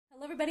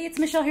Everybody, it's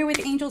Michelle here with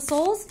Angel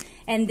Souls,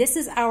 and this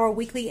is our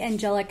weekly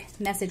angelic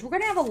message. We're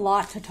going to have a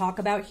lot to talk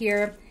about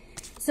here.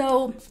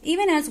 So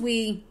even as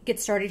we get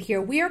started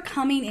here, we are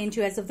coming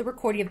into, as of the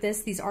recording of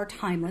this, these are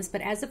timeless,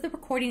 but as of the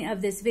recording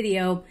of this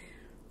video,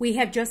 we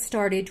have just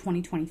started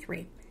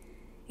 2023.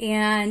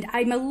 And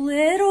I'm a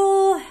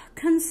little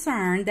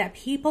concerned that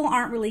people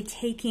aren't really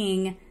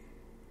taking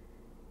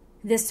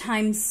this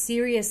time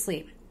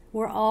seriously.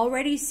 We're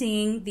already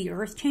seeing the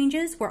earth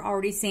changes. We're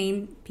already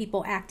seeing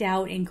people act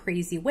out in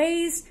crazy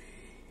ways.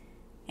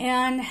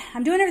 And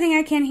I'm doing everything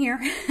I can here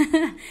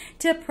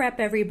to prep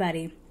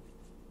everybody.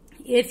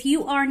 If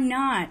you are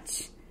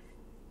not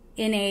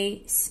in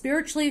a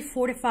spiritually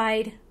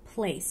fortified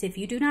place, if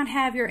you do not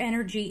have your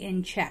energy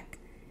in check,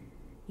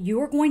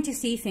 you're going to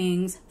see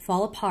things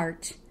fall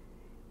apart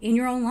in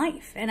your own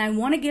life. And I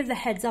want to give the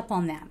heads up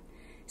on that.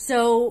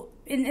 So,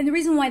 and the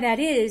reason why that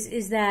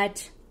is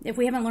that if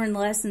we haven't learned the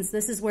lessons,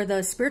 this is where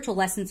the spiritual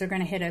lessons are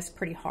going to hit us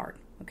pretty hard,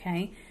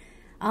 okay?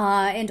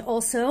 And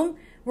also,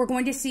 we're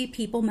going to see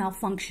people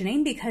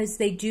malfunctioning because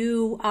they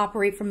do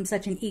operate from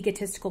such an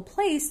egotistical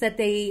place that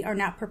they are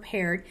not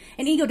prepared.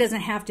 And ego doesn't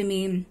have to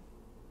mean,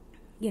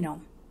 you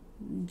know,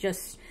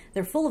 just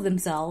they're full of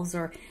themselves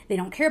or they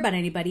don't care about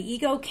anybody.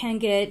 Ego can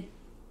get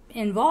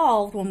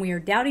involved when we are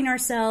doubting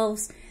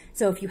ourselves.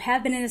 So if you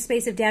have been in a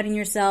space of doubting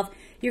yourself,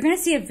 you're going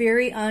to see a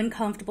very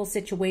uncomfortable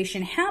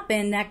situation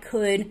happen that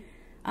could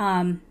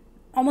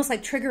almost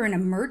like trigger an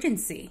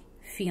emergency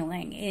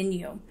feeling in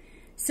you.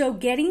 So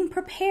getting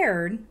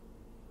prepared,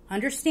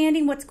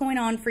 understanding what's going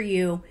on for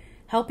you,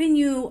 helping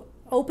you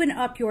open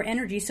up your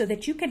energy so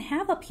that you can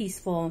have a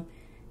peaceful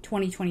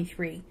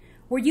 2023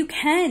 where you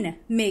can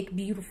make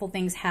beautiful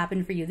things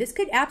happen for you. This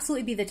could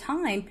absolutely be the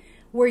time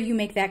where you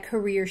make that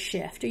career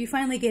shift, or you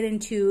finally get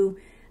into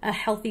a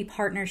healthy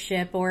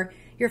partnership, or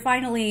you're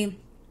finally,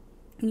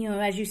 you know,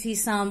 as you see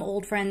some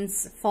old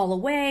friends fall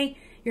away,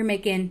 you're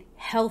making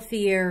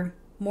healthier,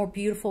 more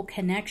beautiful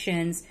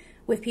connections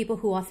with people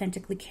who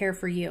authentically care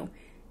for you.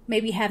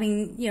 Maybe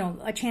having, you know,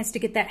 a chance to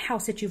get that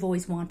house that you've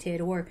always wanted,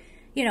 or,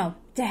 you know,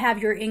 to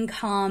have your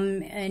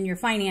income and your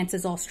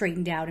finances all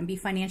straightened out and be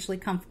financially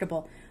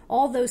comfortable.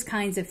 All those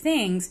kinds of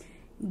things,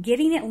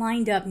 getting it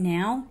lined up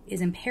now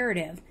is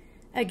imperative.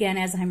 Again,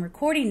 as I'm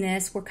recording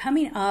this, we're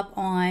coming up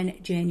on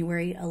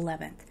January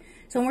 11th.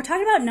 So when we're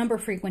talking about number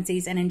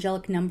frequencies and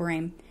angelic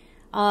numbering,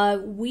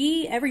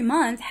 we every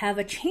month have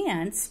a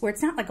chance where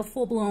it's not like a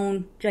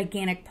full-blown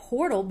gigantic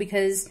portal,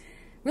 because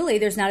really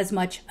there's not as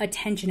much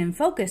attention and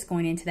focus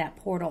going into that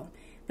portal.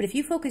 But if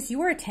you focus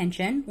your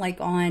attention, like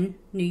on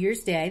New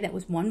Year's Day, that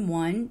was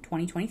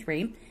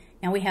 1/1/2023.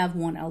 Now we have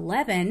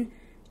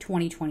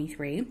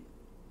 1/11/2023.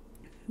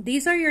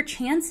 These are your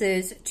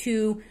chances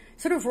to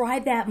sort of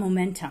ride that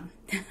momentum,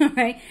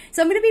 right?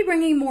 So I'm going to be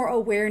bringing more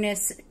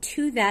awareness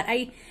to that.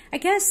 I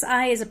guess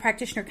I, as a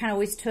practitioner, kind of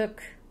always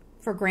took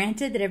for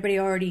granted that everybody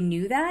already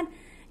knew that.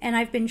 And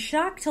I've been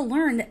shocked to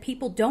learn that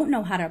people don't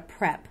know how to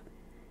prep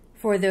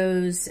for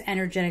those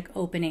energetic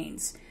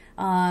openings.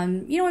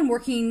 You know, in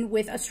working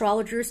with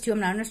astrologers too, I'm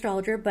not an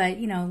astrologer, but,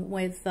 you know,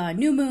 with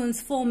new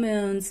moons, full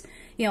moons,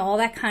 you know, all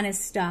that kind of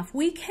stuff,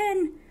 we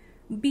can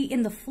be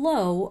in the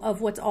flow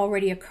of what's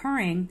already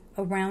occurring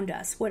around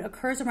us, what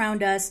occurs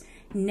around us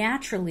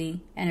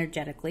naturally,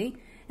 energetically,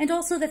 and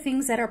also the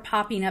things that are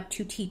popping up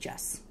to teach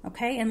us,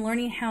 okay? And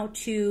learning how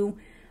to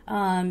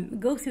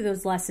go through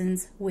those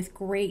lessons with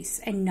grace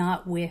and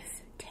not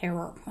with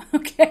terror,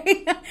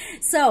 okay?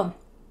 So,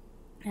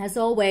 as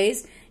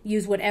always,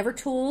 use whatever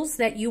tools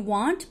that you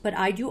want, but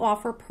I do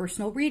offer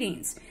personal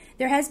readings.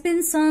 There has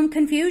been some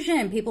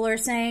confusion. People are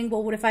saying,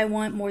 well, what if I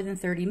want more than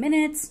 30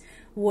 minutes?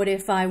 What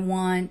if I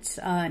want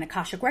an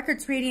Akashic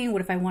Records reading?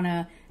 What if I want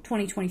a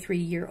 2023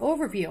 year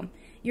overview?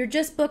 You're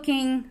just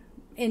booking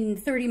in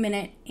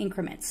 30-minute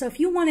increments. So if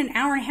you want an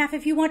hour and a half,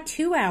 if you want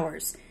 2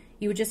 hours,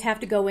 you would just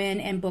have to go in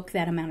and book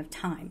that amount of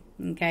time,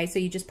 okay? So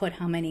you just put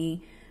how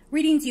many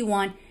readings you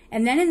want.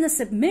 And then in the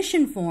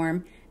submission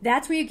form,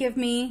 that's where you give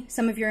me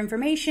some of your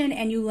information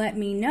and you let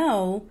me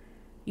know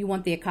you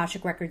want the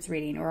Akashic Records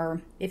reading,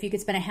 or if you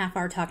could spend a half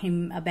hour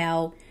talking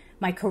about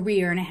my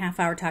career and a half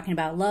hour talking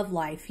about love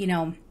life, you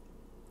know,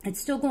 it's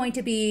still going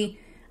to be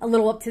a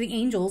little up to the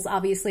angels,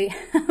 obviously,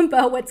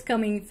 about what's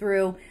coming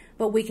through,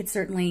 but we could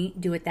certainly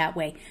do it that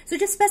way. So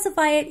just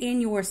specify it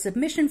in your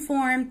submission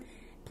form.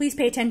 Please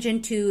pay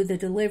attention to the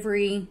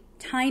delivery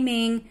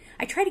timing.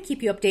 I try to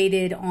keep you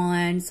updated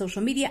on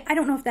social media. I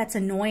don't know if that's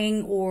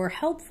annoying or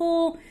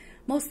helpful.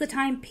 Most of the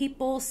time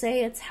people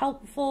say it's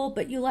helpful,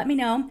 but you let me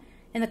know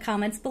in the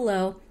comments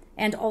below.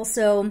 And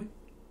also,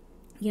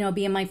 you know,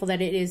 being mindful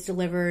that it is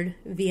delivered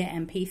via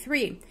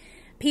MP3.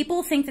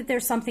 People think that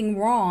there's something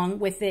wrong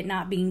with it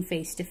not being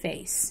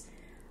face-to-face.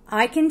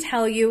 I can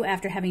tell you,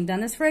 after having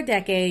done this for a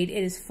decade,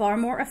 it is far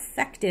more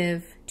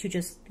effective to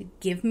just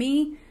give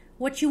me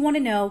what you want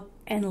to know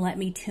and let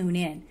me tune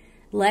in.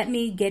 Let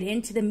me get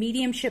into the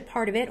mediumship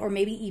part of it, or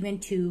maybe even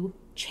to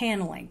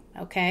channeling,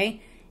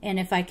 okay? And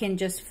if I can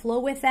just flow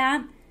with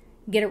that,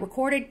 get it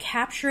recorded,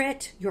 capture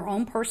it, your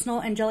own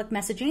personal angelic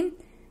messaging,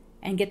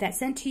 and get that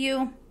sent to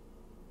you,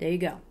 There you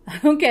go.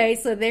 Okay,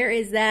 so there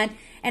is that.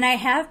 And I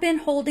have been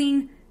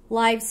holding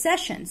live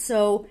sessions.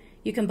 So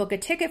you can book a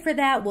ticket for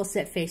that. We'll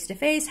sit face to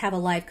face, have a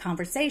live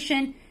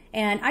conversation.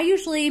 And I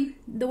usually,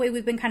 the way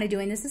we've been kind of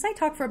doing this is I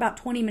talk for about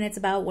 20 minutes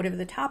about whatever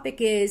the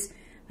topic is.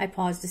 I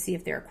pause to see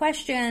if there are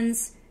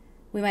questions.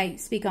 We might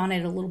speak on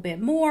it a little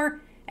bit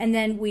more. And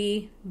then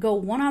we go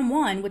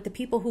one-on-one with the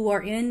people who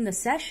are in the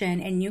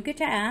session, and you get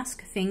to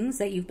ask things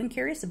that you've been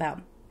curious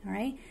about. All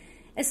right.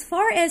 As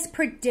far as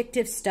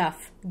predictive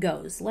stuff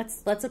goes,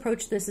 let's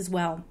approach this as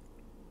well.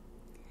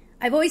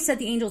 I've always said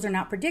the angels are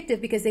not predictive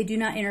because they do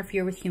not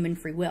interfere with human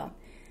free will.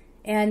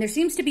 And there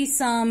seems to be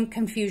some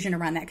confusion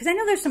around that because I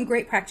know there's some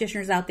great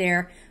practitioners out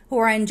there who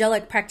are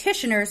angelic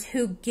practitioners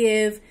who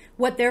give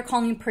what they're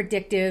calling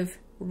predictive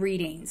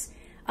readings.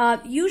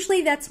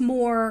 Usually that's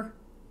more,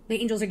 the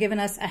angels are giving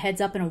us a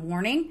heads up and a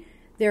warning.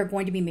 There are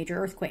going to be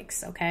major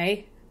earthquakes,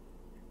 okay?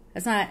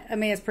 That's not, I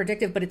mean, it's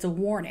predictive, but it's a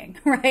warning,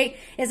 right?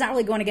 It's not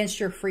really going against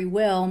your free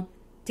will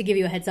to give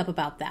you a heads up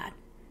about that.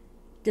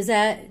 Does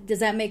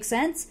that make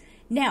sense?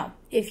 Now,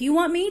 if you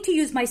want me to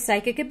use my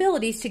psychic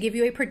abilities to give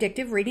you a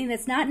predictive reading,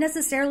 that's not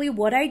necessarily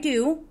what I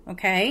do,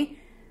 okay?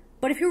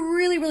 But if you're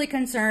really, really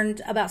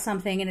concerned about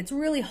something and it's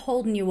really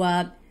holding you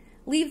up,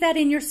 leave that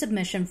in your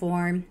submission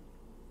form.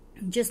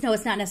 Just know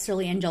it's not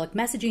necessarily angelic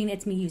messaging.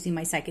 It's me using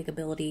my psychic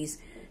abilities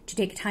to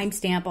take a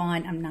timestamp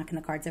on, I'm knocking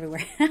the cards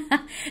everywhere,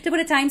 to put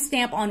a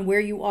timestamp on where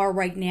you are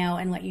right now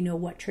and let you know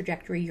what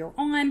trajectory you're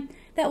on.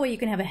 That way you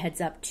can have a heads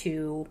up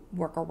to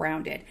work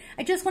around it.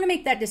 I just want to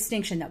make that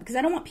distinction though, because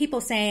I don't want people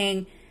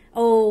saying,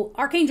 oh,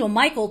 Archangel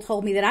Michael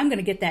told me that I'm going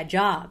to get that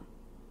job.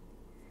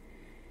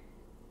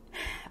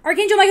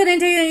 Archangel Michael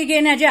didn't tell you that you're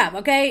getting that job,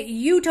 okay?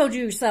 You told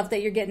yourself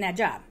that you're getting that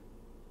job.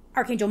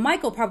 Archangel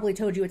Michael probably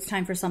told you it's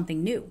time for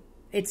something new.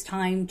 It's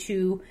time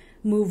to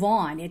move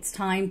on. It's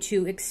time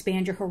to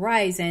expand your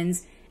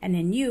horizons. And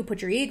then you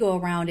put your ego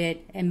around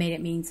it and made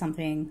it mean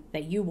something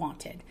that you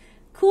wanted.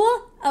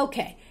 Cool?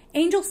 Okay.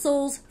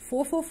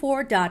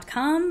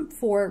 Angelsouls444.com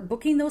for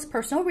booking those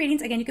personal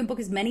readings. Again, you can book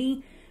as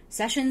many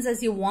sessions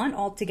as you want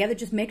all together.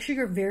 Just make sure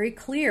you're very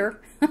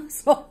clear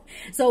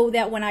so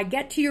that when I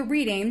get to your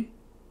reading,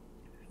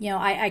 you know,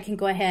 I can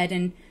go ahead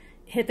and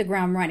hit the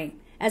ground running.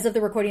 As of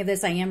the recording of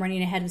this, I am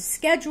running ahead of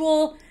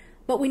schedule,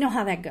 but we know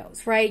how that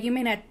goes, right? You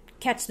may not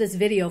catch this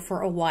video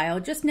for a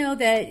while. Just know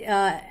that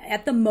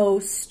at the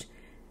most,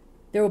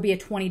 there will be a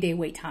 20-day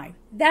wait time.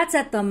 That's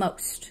at the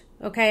most,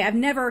 okay? I've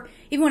never,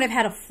 even when I've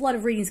had a flood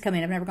of readings come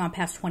in, I've never gone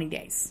past 20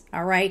 days,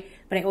 all right?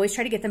 But I always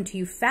try to get them to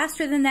you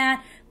faster than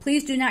that.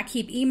 Please do not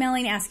keep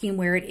emailing, asking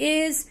where it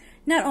is.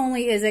 Not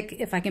only is it,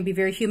 if I can be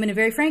very human and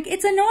very frank,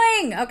 it's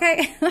annoying,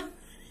 okay?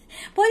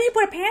 Boy, you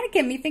put a panic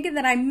in me thinking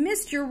that I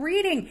missed your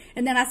reading.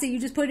 And then I say, you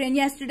just put it in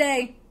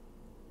yesterday.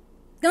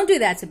 Don't do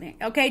that to me,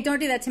 okay? Don't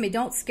do that to me.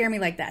 Don't scare me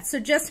like that. So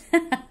just,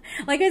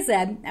 like I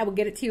said, I will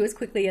get it to you as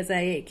quickly as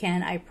I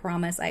can. I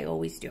promise I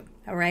always do,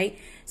 all right?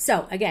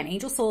 So, again,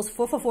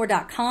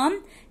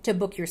 angelsouls444.com to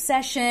book your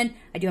session.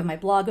 I do have my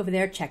blog over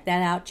there. Check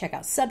that out. Check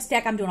out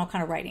Substack. I'm doing all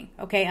kind of writing,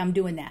 okay? I'm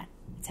doing that.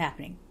 It's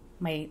happening.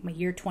 My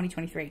year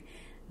 2023. I'm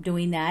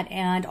doing that.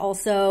 And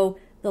also,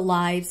 the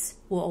lives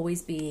will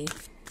always be,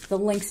 the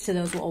links to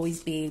those will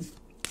always be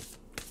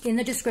in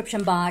the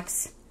description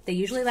box. They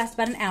usually last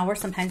about an hour.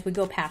 Sometimes we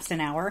go past an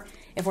hour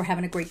if we're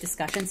having a great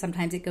discussion.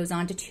 Sometimes it goes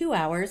on to 2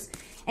 hours.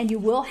 And you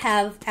will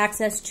have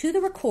access to the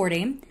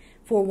recording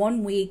for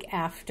 1 week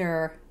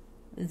after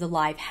the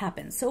live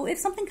happens. So if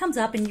something comes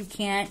up and you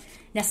can't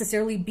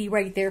necessarily be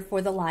right there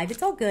for the live,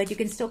 it's all good. You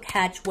can still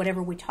catch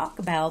whatever we talk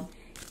about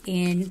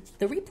in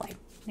the replay.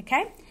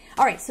 Okay?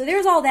 All right, so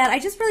there's all that. I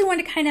just really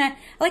wanted to kind of, I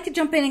like to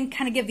jump in and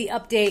kind of give the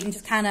update and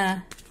just kind of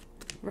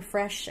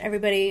refresh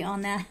everybody on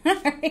that.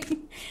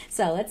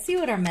 So let's see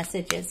what our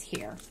message is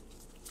here.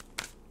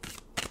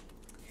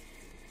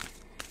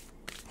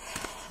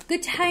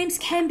 Good times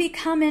can be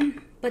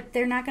coming, but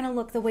they're not going to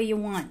look the way you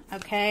want,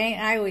 okay?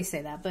 I always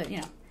say that, but you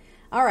know.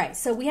 All right,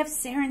 so we have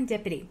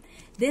serendipity.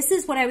 This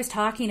is what I was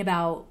talking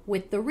about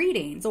with the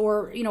readings,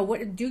 or, you know,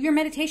 do your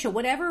meditation,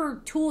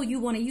 whatever tool you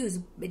want to use.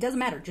 It doesn't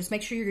matter. Just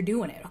make sure you're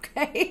doing it,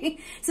 okay?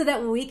 So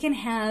that we can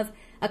have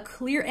a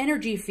clear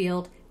energy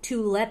field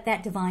to let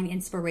that divine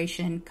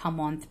inspiration come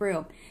on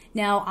through.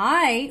 Now,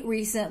 I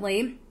was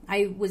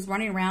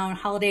running around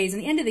holidays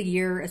and the end of the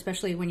year,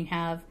 especially when you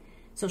have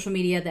social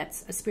media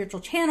that's a spiritual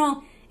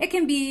channel, it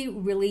can be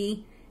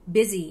really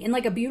busy in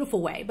like a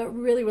beautiful way, but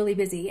really, really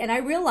busy. And I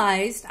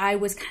realized I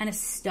was kind of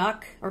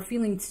stuck or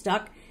feeling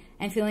stuck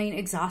and feeling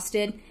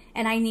exhausted,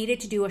 and I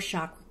needed to do a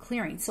chakra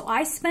clearing. So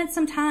I spent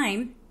some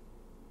time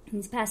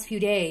these past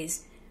few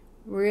days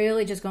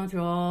really just going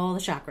through all the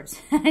chakras.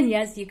 And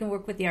yes, you can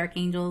work with the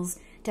archangels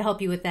to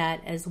help you with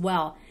that as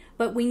well.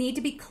 But we need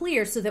to be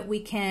clear so that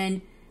we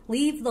can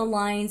leave the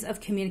lines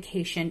of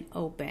communication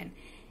open.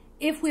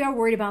 If we are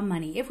worried about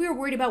money, if we are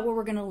worried about where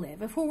we're going to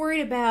live, if we're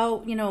worried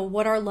about, you know,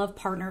 what our love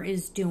partner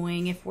is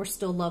doing, if we're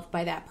still loved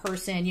by that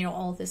person, you know,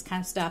 all of this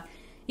kind of stuff,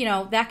 you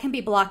know, that can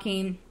be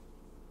blocking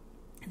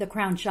the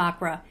crown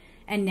chakra.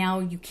 And now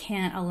you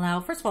can't allow,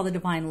 first of all, the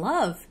divine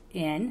love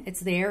in. It's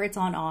there, it's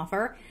on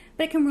offer.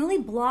 but it can really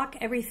block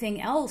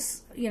everything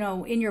else, you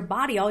know, in your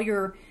body, all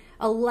your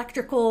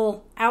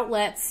electrical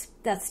outlets.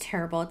 That's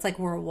terrible. It's like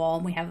we're a wall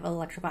and we have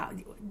electrical.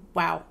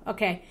 Wow.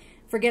 Okay.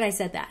 Forget I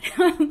said that.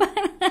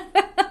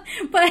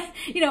 but,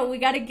 you know, we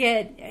got to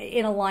get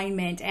in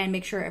alignment and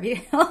make sure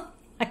everything else.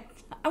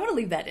 I want to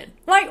leave that in.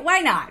 Why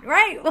not?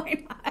 Right?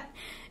 Why not?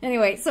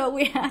 Anyway, so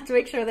we have to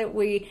make sure that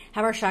we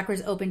have our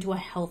chakras open to a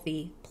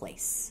healthy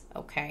place.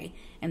 Okay.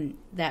 And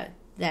that,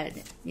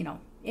 you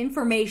know,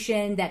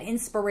 information, that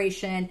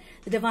inspiration,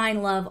 the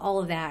divine love, all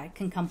of that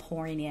can come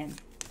pouring in.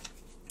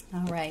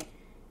 All right.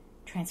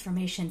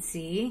 Transformation,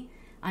 see?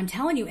 I'm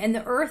telling you, and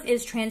the earth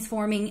is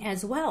transforming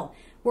as well.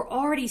 We're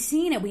already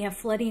seeing it. We have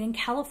flooding in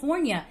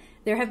California.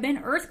 There have been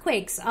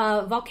earthquakes.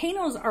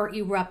 Volcanoes are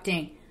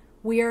erupting.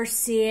 We are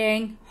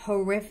seeing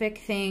horrific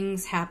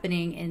things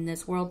happening in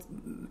this world.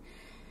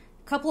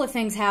 A couple of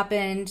things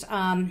happened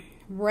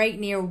right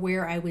near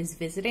where I was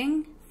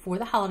visiting for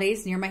the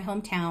holidays, near my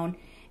hometown.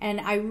 And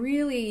I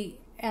really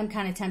am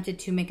kind of tempted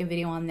to make a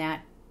video on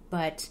that,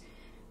 but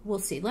we'll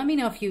see. Let me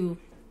know if you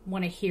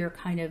want to hear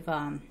kind of...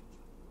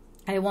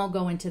 I won't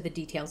go into the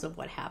details of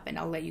what happened.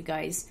 I'll let you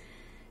guys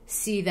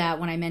see that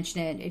when I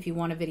mention it. If you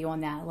want a video on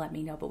that, let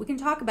me know. But we can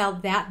talk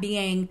about that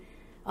being,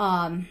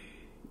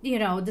 you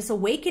know, this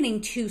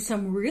awakening to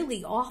some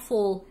really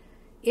awful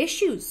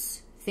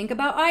issues. Think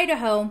about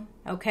Idaho,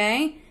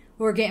 okay?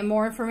 We're getting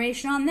more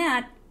information on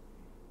that.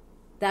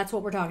 That's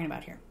what we're talking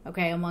about here,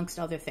 okay, amongst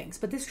other things.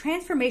 But this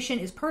transformation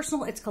is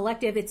personal, it's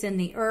collective, it's in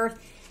the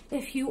earth.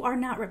 If you are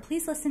not,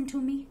 please listen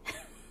to me.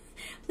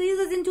 Please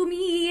listen to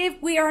me.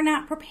 If we are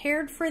not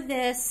prepared for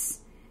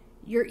this,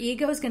 your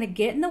ego is going to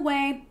get in the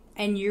way,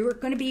 and you're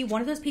going to be one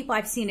of those people.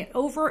 I've seen it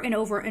over and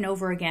over and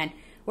over again,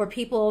 where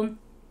people,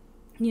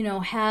 you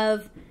know,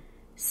 have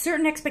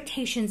certain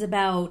expectations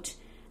about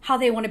how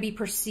they want to be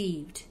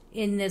perceived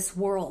in this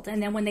world.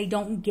 And then when they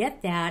don't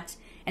get that,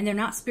 and they're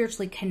not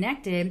spiritually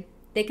connected,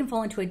 they can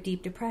fall into a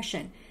deep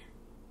depression,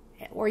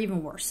 or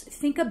even worse.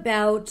 Think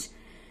about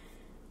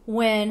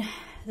when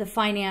the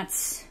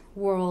finance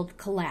world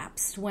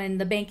collapsed, when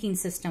the banking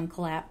system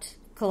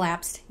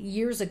collapsed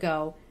years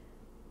ago.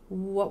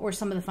 What were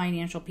some of the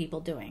financial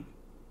people doing?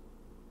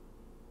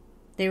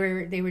 They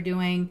were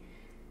doing,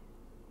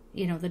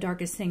 you know, the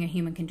darkest thing a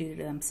human can do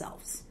to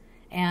themselves.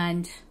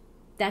 And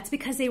that's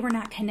because they were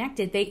not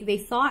connected. They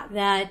thought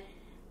that,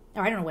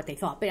 or I don't know what they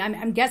thought, but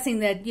I'm guessing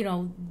that, you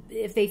know,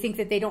 if they think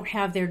that they don't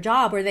have their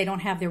job or they don't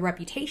have their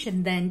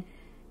reputation, then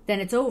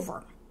it's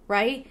over,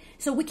 right?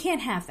 So we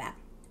can't have that.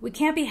 We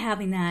can't be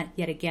having that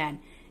yet again.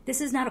 This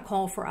is not a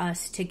call for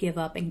us to give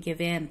up and give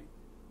in.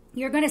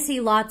 You're going to see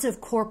lots of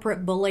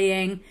corporate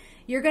bullying.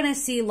 You're going to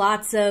see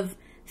lots of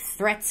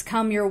threats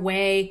come your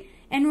way,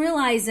 and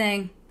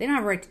realizing they don't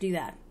have a right to do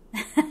that.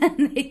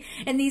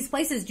 And these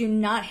places do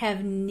not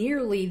have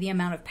nearly the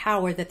amount of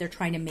power that they're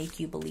trying to make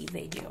you believe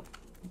they do.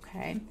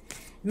 Okay.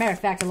 Matter of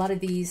fact, a lot of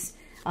these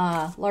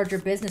larger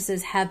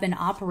businesses have been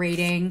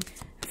operating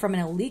from an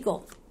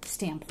illegal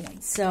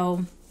standpoint.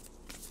 So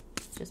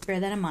just bear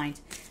that in mind.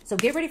 So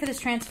get ready for this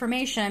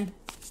transformation.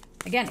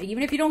 Again,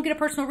 even if you don't get a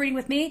personal reading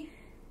with me,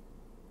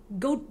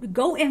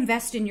 go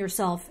invest in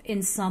yourself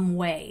in some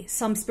way,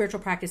 some spiritual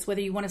practice,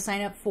 whether you want to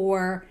sign up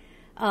for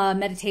a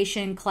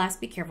meditation class.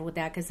 Be careful with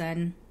that, because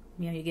then,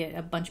 you know, you get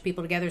a bunch of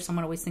people together.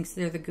 Someone always thinks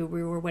they're the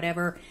guru or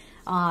whatever.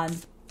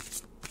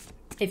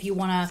 If you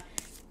want to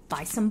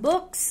buy some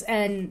books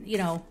and, you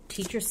know,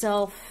 teach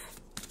yourself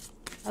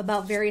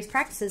about various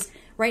practices.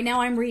 Right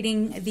now I'm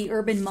reading The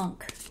Urban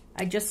Monk.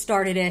 I just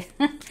started it.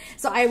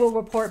 So I will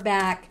report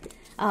back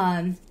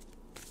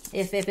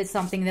if it's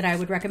something that I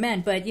would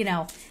recommend. But, you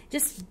know,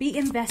 just be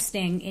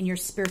investing in your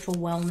spiritual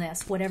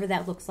wellness, whatever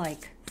that looks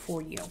like for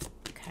you.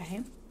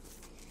 Okay?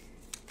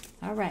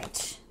 All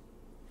right.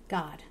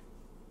 God.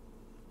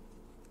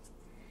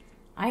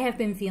 I have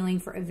been feeling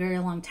for a very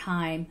long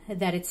time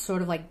that it's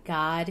sort of like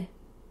God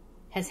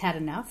has had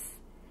enough.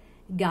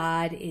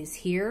 God is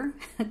here.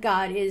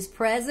 God is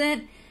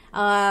present.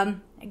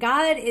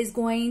 God is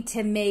going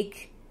to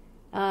make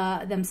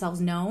themselves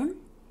known.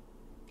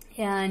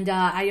 And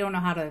I don't know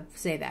how to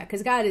say that,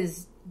 because God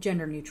is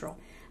gender neutral.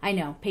 I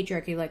know,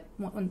 patriarchy like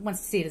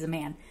wants to see it as a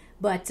man.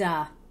 But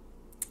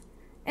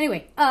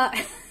anyway,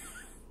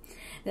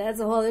 that's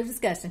a whole other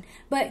discussion.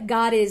 But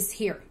God is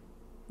here.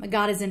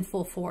 God is in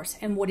full force.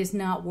 And what is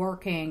not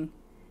working,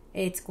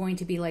 it's going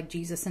to be like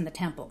Jesus in the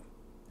temple,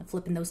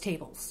 flipping those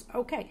tables.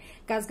 Okay,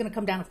 God's going to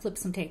come down and flip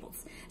some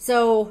tables.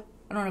 So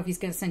I don't know if he's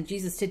going to send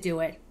Jesus to do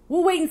it.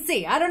 We'll wait and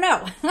see. I don't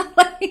know.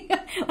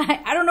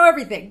 I don't know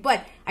everything.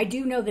 But I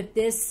do know that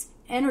this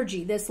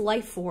energy, this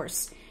life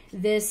force,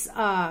 this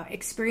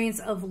experience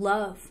of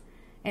love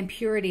and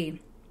purity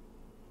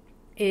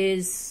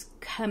is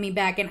coming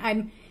back. And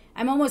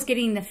I'm almost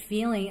getting the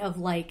feeling of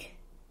like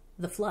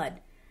the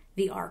flood,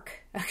 the ark,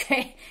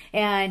 okay?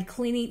 And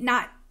cleaning,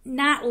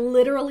 not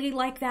literally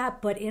like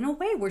that, but in a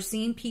way we're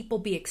seeing people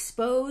be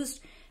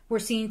exposed. We're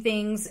seeing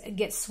things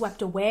get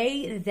swept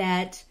away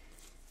that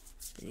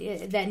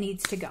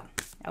needs to go.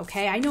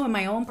 Okay, I know in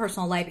my own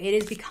personal life it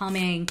is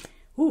becoming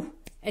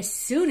as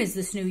soon as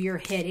this new year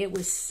hit, it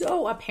was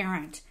so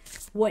apparent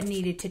what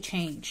needed to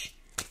change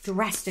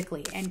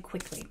drastically and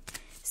quickly.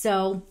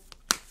 So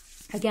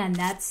again,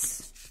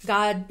 that's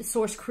God,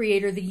 source,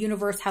 creator, the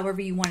universe,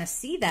 however you want to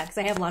see that, because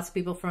I have lots of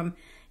people from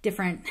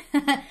different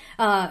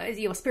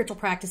spiritual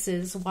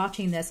practices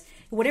watching this.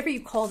 Whatever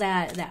you call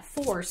that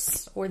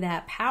force or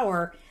that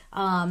power,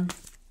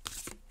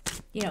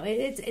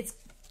 it's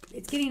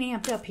getting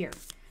amped up here.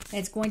 And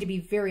it's going to be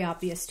very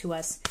obvious to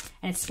us,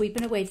 and it's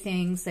sweeping away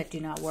things that do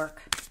not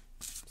work.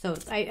 So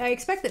I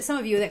expect that some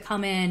of you that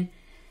come in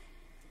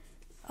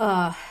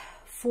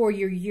for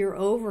your year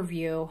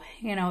overview,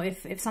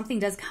 if something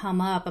does come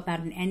up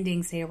about an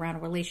ending, say around a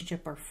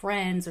relationship or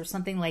friends or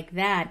something like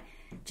that,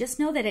 just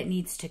know that it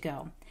needs to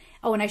go.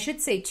 Oh, and I should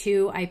say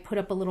too, I put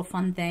up a little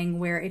fun thing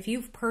where if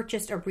you've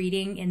purchased a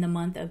reading in the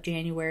month of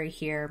January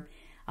here,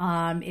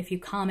 if you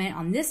comment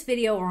on this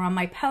video or on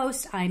my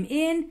post, I'm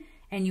in,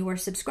 and you are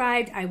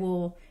subscribed, I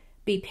will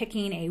be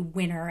picking a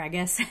winner, I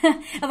guess,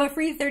 of a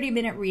free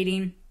 30-minute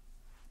reading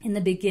in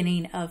the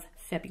beginning of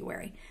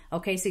February.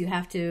 Okay, so you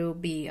have to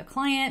be a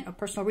client, a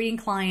personal reading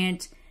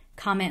client,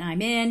 comment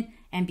I'm in,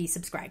 and be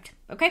subscribed.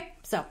 Okay,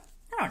 so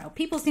I don't know.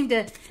 People seem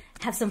to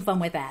have some fun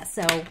with that,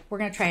 so we're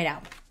going to try it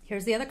out.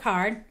 Here's the other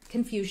card,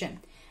 confusion.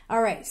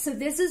 All right, so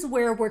this is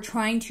where we're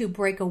trying to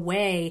break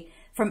away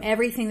from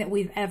everything that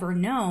we've ever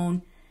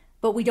known,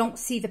 but we don't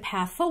see the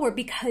path forward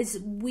because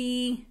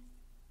we've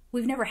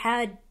never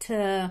had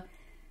to,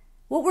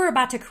 what we're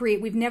about to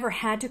create, we've never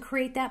had to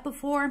create that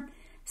before.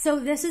 So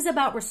this is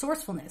about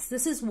resourcefulness.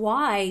 This is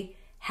why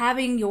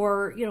having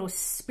your,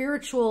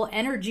 spiritual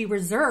energy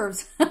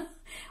reserves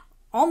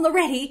on the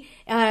ready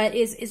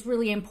is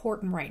really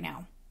important right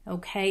now.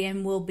 Okay,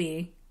 and will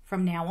be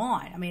from now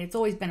on. I mean, it's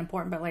always been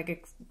important, but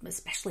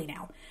especially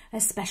now,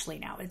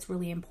 it's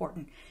really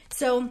important.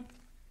 So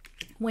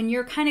when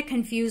you're kind of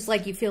confused,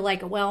 like you feel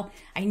like, well,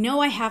 I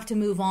know I have to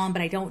move on,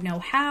 but I don't know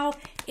how,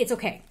 it's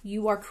okay.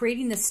 You are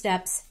creating the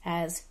steps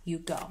as you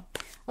go.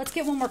 Let's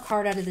get one more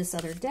card out of this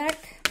other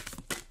deck.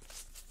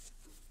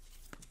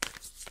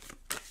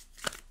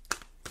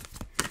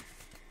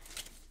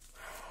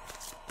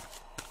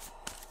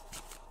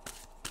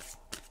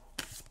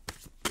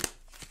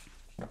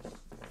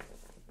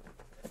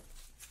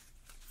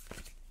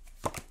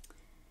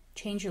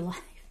 Change your life.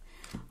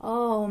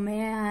 Oh,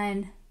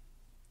 man.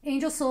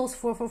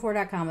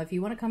 AngelSouls444.com. If you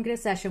want to come get a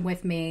session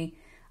with me,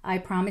 I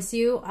promise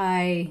you,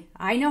 I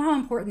know how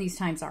important these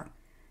times are.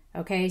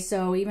 Okay,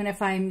 so even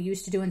if I'm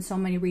used to doing so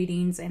many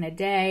readings in a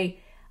day,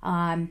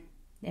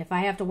 if I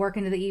have to work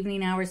into the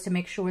evening hours to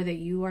make sure that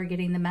you are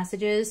getting the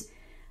messages,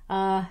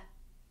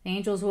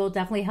 angels will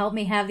definitely help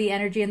me have the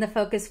energy and the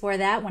focus for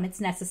that when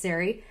it's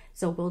necessary.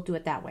 So we'll do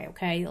it that way,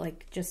 okay?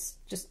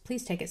 Just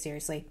please take it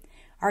seriously.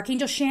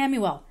 Archangel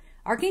Chamuel.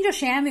 Archangel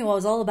Chamuel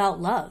is all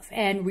about love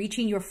and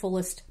reaching your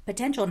fullest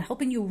potential and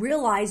helping you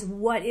realize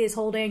what is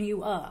holding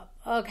you up.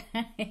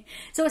 Okay.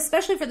 So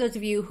especially for those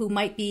of you who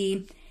might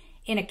be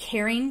in a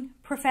caring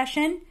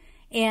profession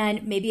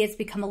and maybe it's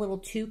become a little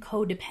too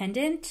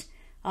codependent,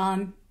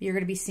 you're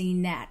going to be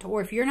seeing that.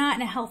 Or if you're not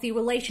in a healthy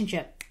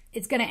relationship,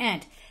 it's going to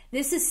end.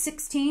 This is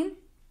 16.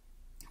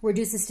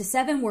 Reduces to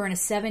 7. We're in a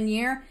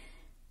 7-year.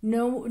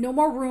 No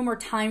more room or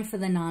time for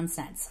the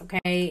nonsense.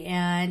 Okay.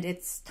 And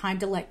it's time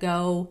to let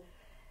go,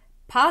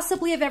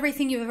 possibly of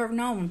everything you've ever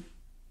known.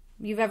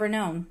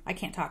 I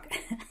can't talk.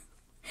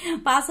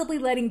 Possibly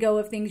letting go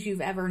of things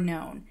you've ever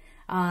known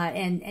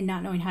and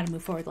not knowing how to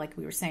move forward, like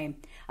we were saying.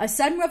 A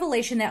sudden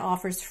revelation that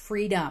offers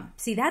freedom.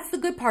 See, that's the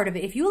good part of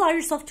it. If you allow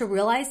yourself to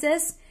realize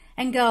this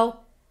and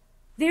go,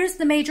 there's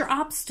the major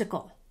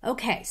obstacle.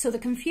 Okay, so the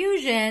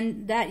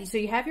confusion, so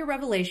you have your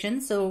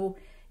revelation, so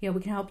we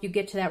can help you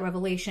get to that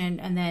revelation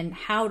and then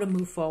how to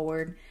move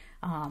forward,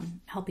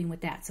 helping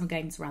with that, some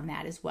guidance around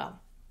that as well.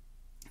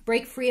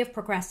 Break free of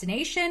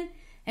procrastination.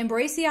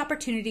 Embrace the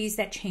opportunities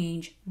that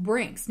change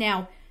brings.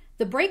 Now,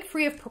 the break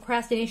free of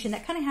procrastination,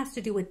 that kind of has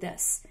to do with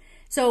this.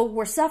 So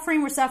we're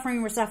suffering.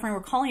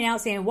 We're calling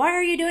out saying, why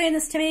are you doing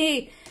this to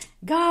me?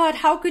 God,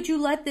 how could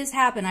you let this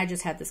happen? I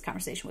just had this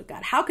conversation with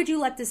God. How could you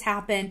let this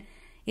happen?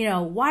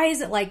 Why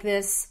is it like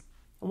this?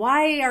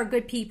 Why are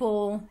good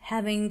people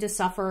having to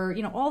suffer?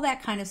 All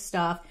that kind of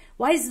stuff.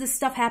 Why is this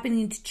stuff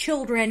happening to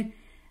children?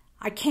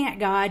 I can't,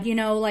 God,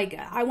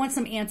 I want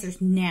some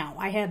answers now.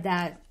 I have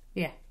that.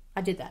 Yeah,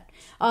 I did that.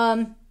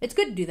 It's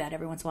good to do that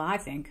every once in a while, I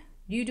think.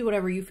 You do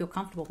whatever you feel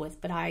comfortable with,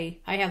 but I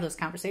have those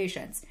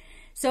conversations.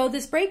 So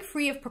this break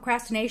free of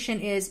procrastination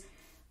is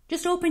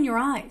just open your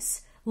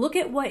eyes. Look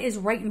at what is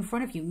right in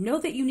front of you. Know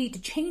that you need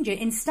to change it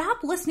and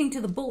stop listening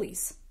to the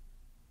bullies.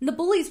 And the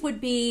bullies would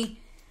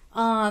be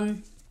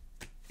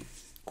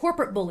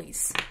corporate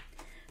bullies.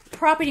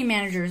 Property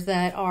managers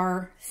that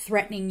are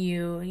threatening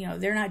you,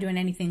 they're not doing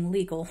anything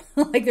legal,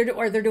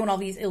 they're doing all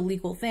these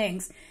illegal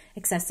things,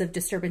 excessive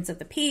disturbance of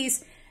the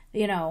peace,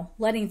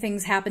 letting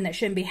things happen that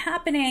shouldn't be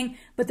happening,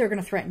 but they're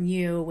going to threaten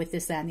you with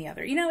this, that, and the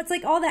other. It's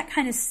like all that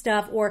kind of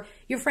stuff, or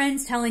your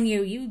friends telling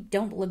you, you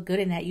don't look good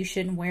in that, you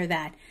shouldn't wear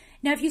that.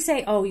 Now, if you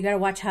say, oh, you got to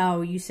watch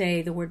how you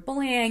say the word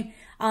bullying,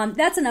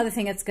 that's another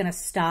thing that's going to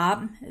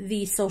stop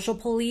the social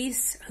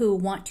police who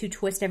want to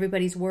twist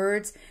everybody's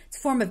words. It's a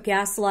form of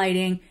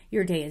gaslighting.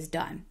 Your day is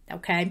done,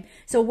 okay?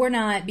 So we're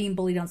not being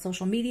bullied on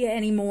social media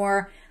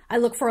anymore. I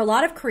look for a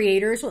lot of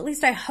creators, well, at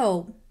least I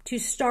hope, to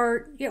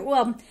start,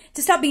 to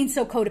stop being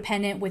so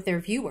codependent with their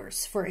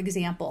viewers, for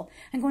example.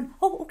 And going,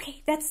 oh,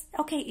 okay, that's,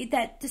 okay,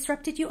 that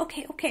disrupted you.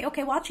 Okay,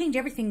 well, I'll change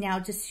everything now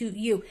to suit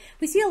you.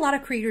 We see a lot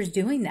of creators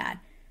doing that.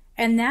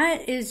 And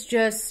that is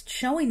just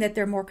showing that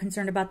they're more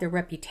concerned about their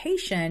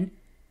reputation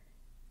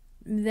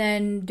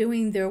than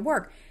doing their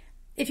work.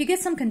 If you get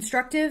some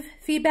constructive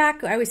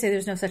feedback, I always say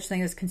there's no such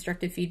thing as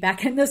constructive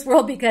feedback in this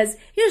world, because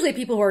usually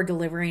people who are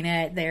delivering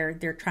it,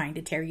 they're trying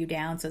to tear you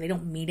down, so they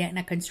don't mean it in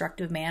a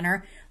constructive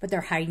manner, but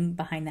they're hiding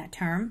behind that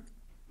term.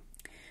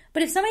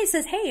 But if somebody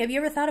says, hey, have you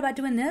ever thought about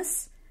doing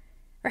this?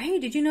 Or, hey,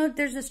 did you know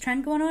there's this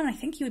trend going on? I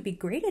think you would be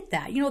great at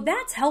that.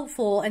 That's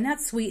helpful, and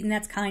that's sweet, and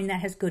that's kind, that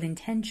has good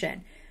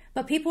intention.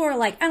 But people are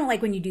like, I don't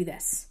like when you do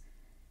this.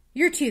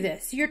 You're too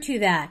this. You're too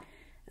that.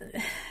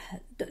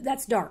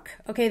 That's dark.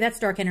 Okay, that's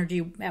dark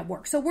energy at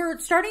work. So we're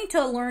starting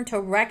to learn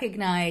to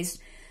recognize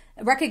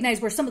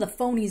where some of the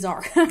phonies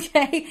are,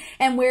 okay?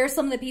 And where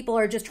some of the people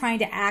are just trying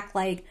to act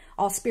like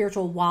all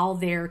spiritual while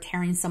they're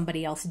tearing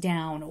somebody else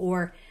down.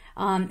 Or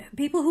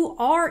people who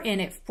are in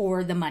it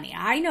for the money.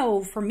 I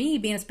know for me,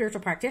 being a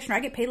spiritual practitioner, I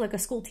get paid like a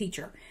school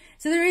teacher.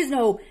 So there is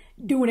no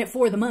doing it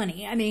for the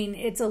money. I mean,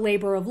 it's a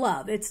labor of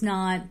love. It's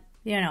not...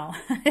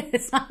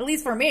 it's not, at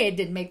least for me, it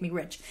didn't make me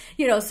rich,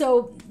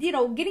 so,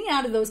 getting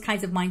out of those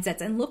kinds of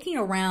mindsets and looking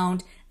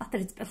around, not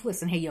that it's,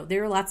 listen, hey,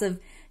 there are lots of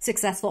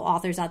successful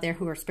authors out there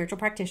who are spiritual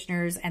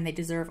practitioners and they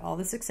deserve all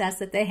the success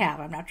that they have.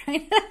 I'm not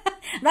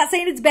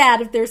saying it's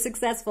bad if they're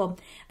successful,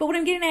 but what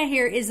I'm getting at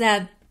here is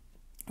that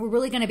we're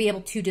really going to be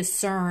able to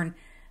discern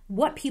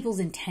what people's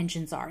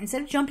intentions are.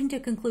 Instead of jumping to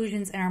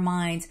conclusions in our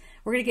minds,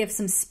 we're going to give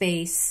some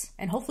space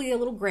and hopefully a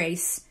little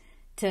grace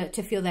to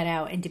feel that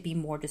out and to be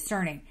more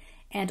discerning.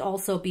 And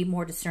also be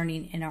more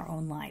discerning in our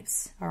own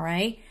lives, all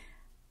right?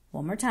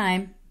 One more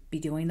time, be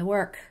doing the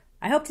work.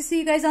 I hope to see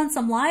you guys on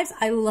some lives.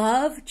 I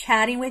love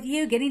chatting with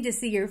you, getting to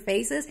see your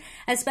faces,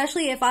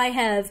 especially if I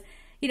have,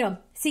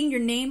 seen your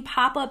name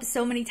pop up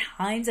so many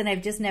times and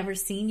I've just never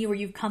seen you, or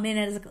you've come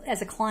in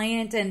as a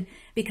client, and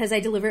because I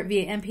deliver it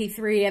via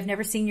MP3, I've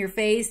never seen your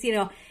face.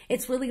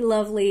 It's really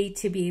lovely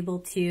to be able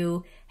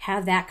to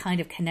have that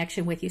kind of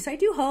connection with you. So I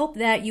do hope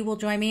that you will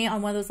join me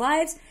on one of those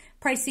lives.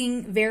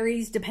 Pricing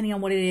varies depending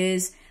on what it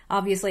is.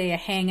 Obviously, a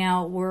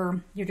hangout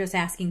where you're just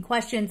asking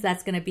questions,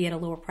 that's going to be at a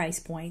lower price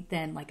point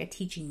than like a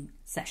teaching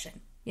session,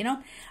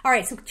 All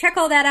right, so check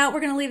all that out. We're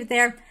going to leave it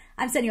there.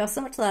 I'm sending you all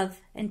so much love,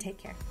 and take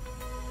care.